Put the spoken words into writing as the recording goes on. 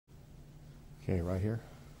Okay, right here.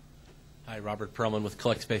 Hi, Robert Perlman with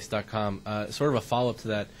CollectSpace.com. Sort of a follow-up to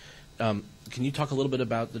that. Can you talk a little bit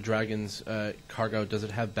about the Dragon's cargo? Does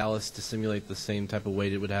it have ballast to simulate the same type of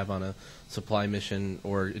weight it would have on a supply mission,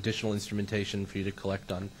 or additional instrumentation for you to collect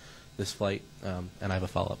on this flight? And I have a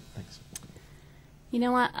follow-up. Thanks. You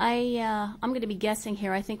know what? I'm going to be guessing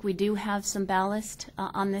here. I think we do have some ballast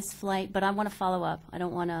on this flight, but I want to follow up. I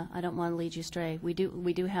don't want to lead you astray. We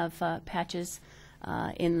do have patches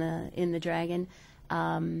in the Dragon.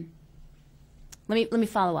 Let me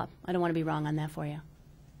follow up. I don't want to be wrong on that for you.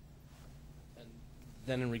 And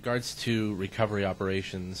then, in regards to recovery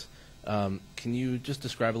operations, can you just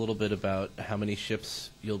describe a little bit about how many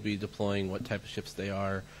ships you'll be deploying, what type of ships they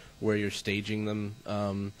are, where you're staging them,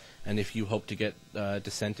 and if you hope to get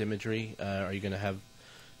descent imagery, are you going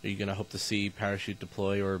to hope to see parachute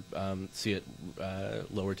deploy, or see it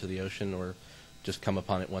lower to the ocean, or just come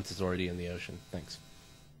upon it once it's already in the ocean? Thanks.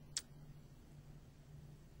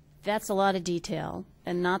 That's a lot of detail,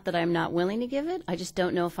 and not that I'm not willing to give it. I just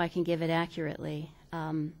don't know if I can give it accurately.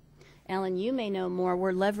 Alan, you may know more.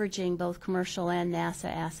 We're leveraging both commercial and NASA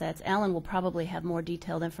assets. Alan will probably have more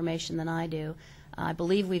detailed information than I do. I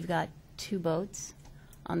believe we've got 2 boats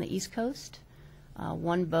on the East Coast,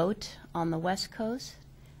 1 boat on the West Coast.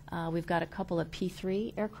 We've got a couple of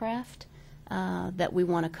P-3 aircraft that we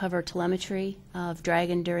want to cover telemetry of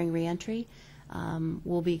Dragon during reentry.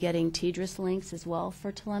 We'll be getting TDRS links as well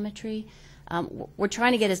for telemetry. We're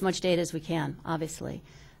trying to get as much data as we can, obviously.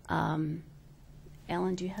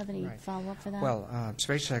 Alan, do you have any follow-up for that? Well,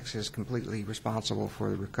 SpaceX is completely responsible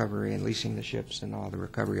for the recovery and leasing the ships and all the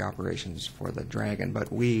recovery operations for the Dragon, but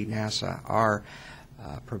we, NASA, are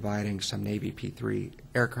providing some Navy P-3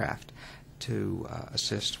 aircraft to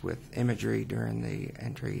assist with imagery during the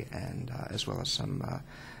entry, and as well as some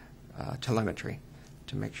telemetry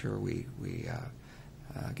to make sure we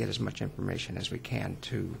get as much information as we can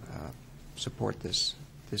to support this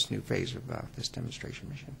new phase of this demonstration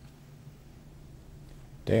mission.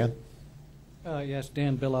 Dan? Yes,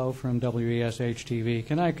 Dan Billow from WESH-TV.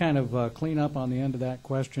 Can I kind of clean up on the end of that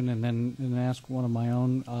question and then ask one of my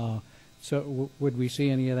own? So would we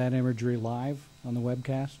see any of that imagery live on the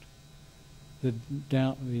webcast? The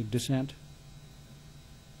descent?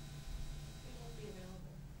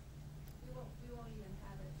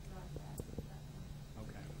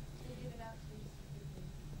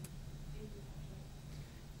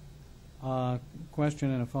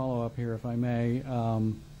 Question and a follow-up here, if I may.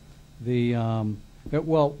 When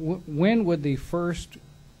would the first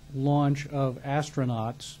launch of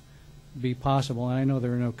astronauts be possible? And I know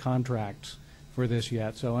there are no contracts for this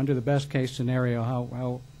yet. So, under the best-case scenario,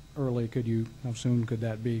 how soon could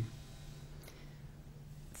that be?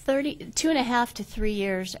 2.5 to 3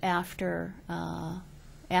 years after a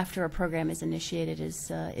program is initiated is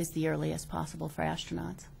the earliest possible for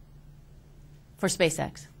astronauts for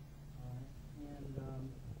SpaceX.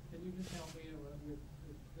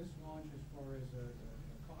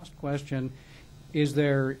 Question: Is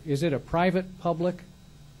it a private/public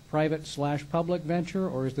venture,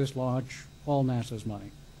 or is this launch all NASA's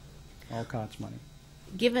money, all COTS money?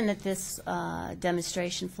 Given that this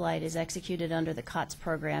demonstration flight is executed under the COTS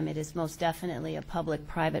program, it is most definitely a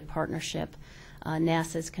public-private partnership.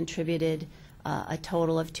 NASA's contributed a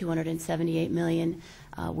total of $278 million.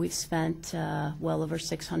 We've spent well over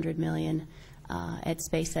 $600 million at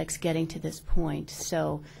SpaceX getting to this point.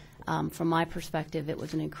 So. From my perspective, it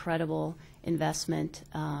was an incredible investment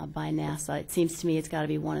by NASA. It seems to me it's got to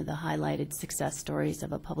be one of the highlighted success stories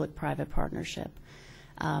of a public-private partnership.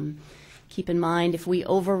 Keep in mind, if we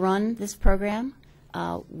overrun this program,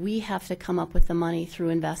 we have to come up with the money through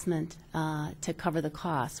investment to cover the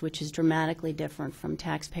costs, which is dramatically different from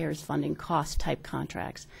taxpayers funding cost-type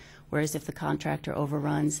contracts. Whereas if the contractor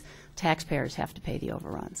overruns, taxpayers have to pay the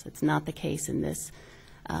overruns. It's not the case in this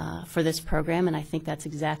for this program, and I think that's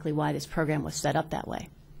exactly why this program was set up that way,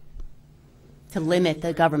 to limit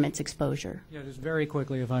the government's exposure. Yeah, just very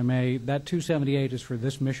quickly, if I may, that 278 is for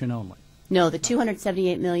this mission only? No, the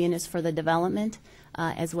 $278 million is for the development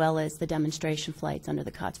as well as the demonstration flights under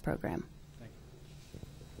the COTS program. Thank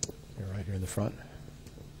you. You're right here in the front.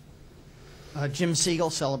 Jim Siegel,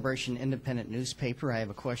 Celebration Independent Newspaper. I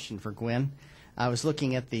have a question for Gwen. I was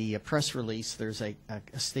looking at the press release. There's a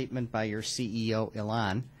statement by your CEO,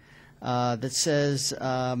 Ilan, that says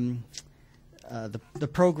the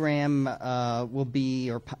program will be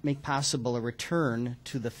or make possible a return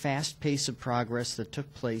to the fast pace of progress that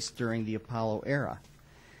took place during the Apollo era.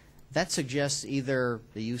 That suggests either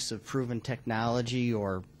the use of proven technology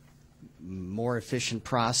or more efficient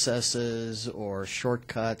processes or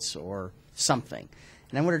shortcuts or something.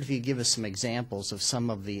 And I wondered if you could give us some examples of some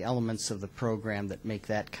of the elements of the program that make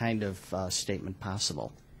that kind of statement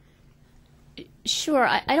possible. Sure.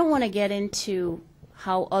 I don't want to get into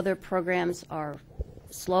how other programs are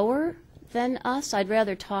slower than us. I'd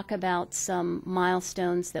rather talk about some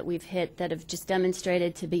milestones that we've hit that have just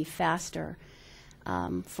demonstrated to be faster.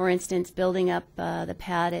 For instance, building up the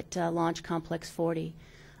pad at Launch Complex 40.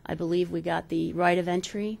 I believe we got the right of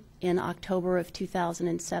entry in October of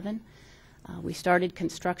 2007. We started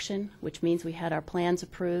construction, which means we had our plans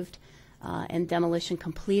approved and demolition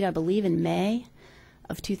complete, I believe, in May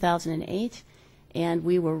of 2008. And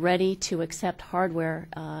we were ready to accept hardware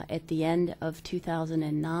at the end of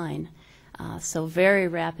 2009. So very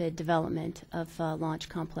rapid development of Launch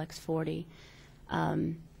Complex 40.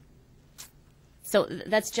 So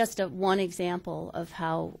that's just one example of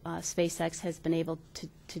how SpaceX has been able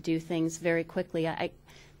to do things very quickly. I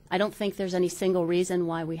don't think there's any single reason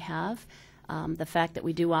why we have. The fact that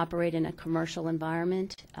we do operate in a commercial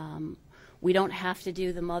environment. We don't have to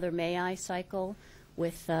do the Mother May I cycle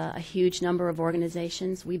with a huge number of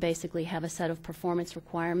organizations. We basically have a set of performance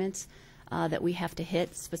requirements that we have to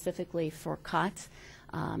hit specifically for COTS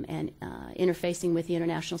and interfacing with the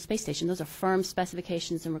International Space Station. Those are firm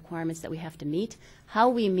specifications and requirements that we have to meet. How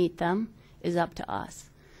we meet them is up to us.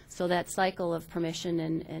 So that cycle of permission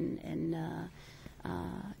and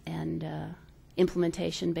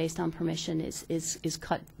implementation based on permission is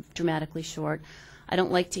cut dramatically short. I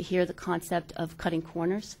don't like to hear the concept of cutting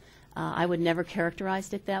corners. I would never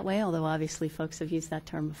characterize it that way, although obviously folks have used that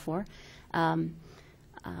term before.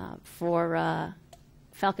 For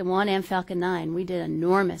Falcon 1 and Falcon 9, we did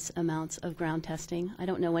enormous amounts of ground testing. I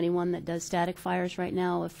don't know anyone that does static fires right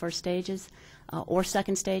now of first stages or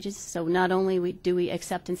second stages. So not only do we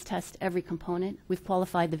acceptance test every component, we've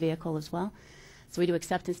qualified the vehicle as well. So we do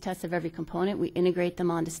acceptance tests of every component, we integrate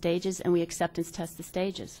them onto stages, and we acceptance test the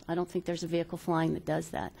stages. I don't think there's a vehicle flying that does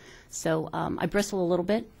that. So I bristle a little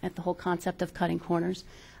bit at the whole concept of cutting corners.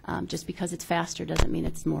 Just because it's faster doesn't mean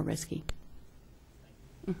it's more risky.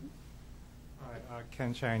 Mm-hmm. Hi,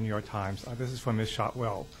 Ken Chang, New York Times. This is from Ms.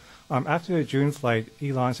 Shotwell. After the June flight,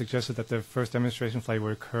 Elon suggested that the first demonstration flight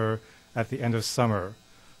would occur at the end of summer.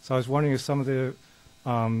 So I was wondering if some of the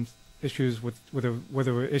issues were there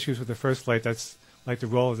were issues with the first flight that's like the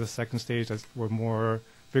role of the second stage that were more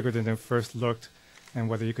bigger than they first looked, and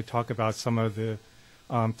whether you could talk about some of the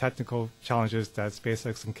technical challenges that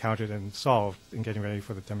SpaceX encountered and solved in getting ready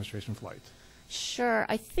for the demonstration flight. Sure.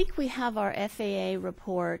 I think we have our FAA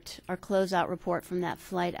report, our closeout report from that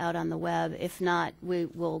flight out on the web. If not, we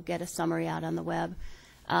will get a summary out on the web.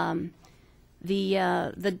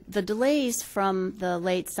 The delays from the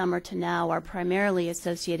late summer to now are primarily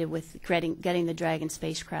associated with getting the Dragon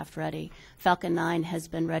spacecraft ready. Falcon 9 has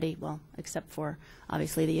been ready, well, except for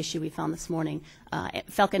obviously the issue we found this morning.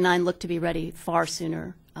 Falcon 9 looked to be ready far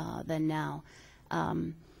sooner than now.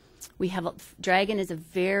 Dragon is a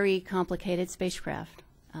very complicated spacecraft.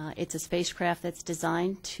 It's a spacecraft that's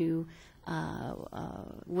designed to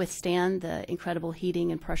withstand the incredible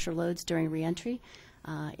heating and pressure loads during reentry.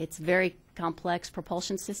 It's a very complex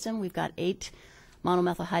propulsion system. We've got 8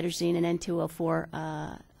 monomethylhydrazine and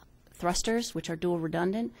N2O4 thrusters, which are dual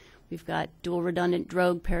redundant. We've got dual redundant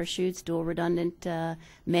drogue parachutes, dual redundant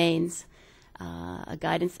mains, a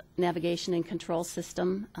guidance, navigation, and control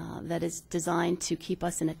system that is designed to keep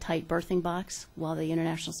us in a tight berthing box while the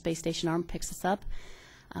International Space Station arm picks us up.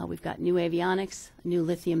 We've got new avionics, new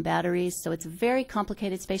lithium batteries, so it's a very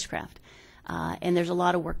complicated spacecraft, and there's a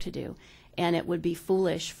lot of work to do. And it would be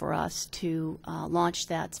foolish for us to launch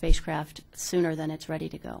that spacecraft sooner than it's ready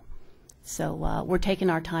to go. So we're taking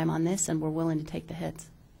our time on this, and we're willing to take the hits.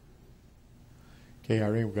 Okay,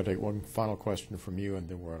 Irene, we're going to take one final question from you, and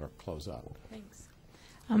then we're at our closeout. Thanks.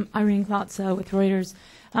 Irene Klotz with Reuters.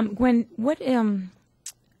 Gwen, what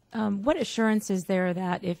assurance is there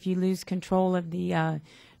that if you lose control of the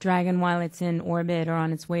Dragon while it's in orbit or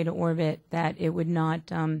on its way to orbit, that it would not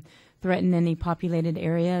threaten any populated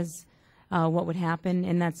areas? What would happen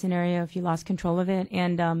in that scenario if you lost control of it?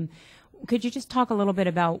 And could you just talk a little bit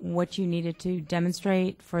about what you needed to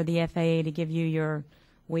demonstrate for the FAA to give you your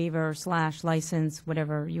waiver/license,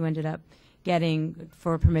 whatever you ended up getting,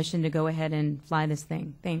 for permission to go ahead and fly this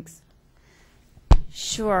thing? Thanks.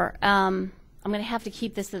 Sure. I'm going to have to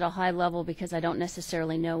keep this at a high level because I don't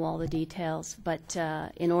necessarily know all the details. But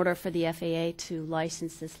in order for the FAA to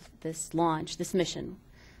license this launch, this mission,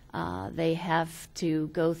 they have to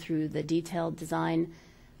go through the detailed design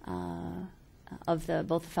of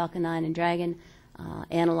both the Falcon 9 and Dragon,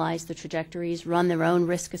 analyze the trajectories, run their own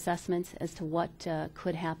risk assessments as to what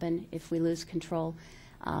could happen if we lose control.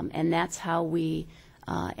 And that's how we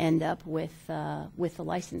end up with the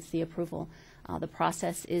license, the approval. The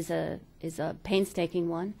process is a painstaking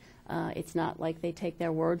one. It's not like they take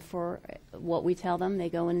their word for what we tell them. They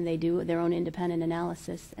go in and they do their own independent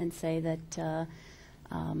analysis and say that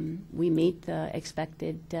we meet the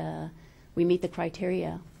expected, we meet the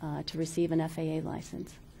criteria to receive an FAA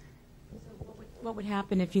license. What would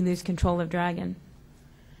happen if you lose control of Dragon?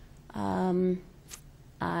 I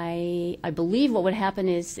believe what would happen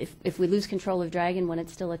is if we lose control of Dragon when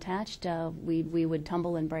it's still attached, we would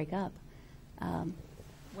tumble and break up.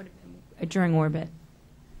 During orbit?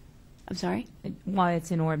 I'm sorry? While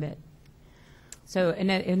it's in orbit. So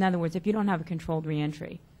in other words, if you don't have a controlled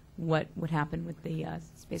reentry, what would happen with the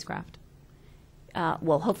spacecraft?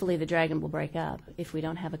 Well, hopefully the Dragon will break up if we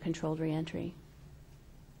don't have a controlled reentry.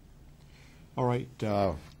 All right,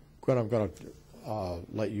 Gwen, I'm going to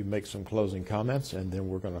let you make some closing comments, and then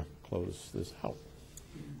we're going to close this out.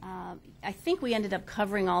 I think we ended up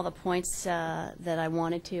covering all the points that I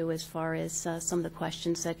wanted to as far as some of the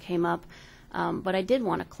questions that came up. But I did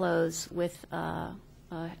want to close with a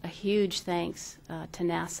huge thanks to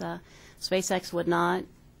NASA. SpaceX would not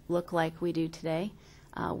look like we do today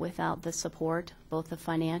without the support, both the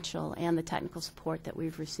financial and the technical support that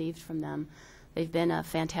we've received from them. They've been a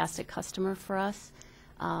fantastic customer for us.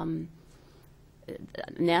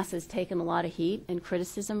 NASA's taken a lot of heat and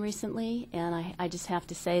criticism recently, and I just have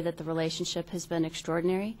to say that the relationship has been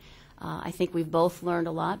extraordinary. I think we've both learned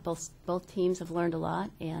a lot. Both teams have learned a lot,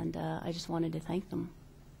 and I just wanted to thank them.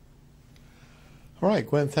 All right,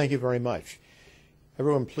 Gwen, thank you very much.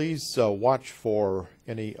 Everyone, please watch for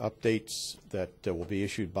any updates that will be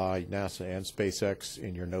issued by NASA and SpaceX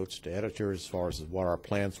in your notes to editors as far as what our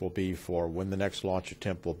plans will be for when the next launch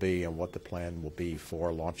attempt will be and what the plan will be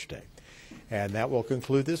for launch day. And that will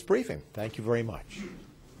conclude this briefing. Thank you very much.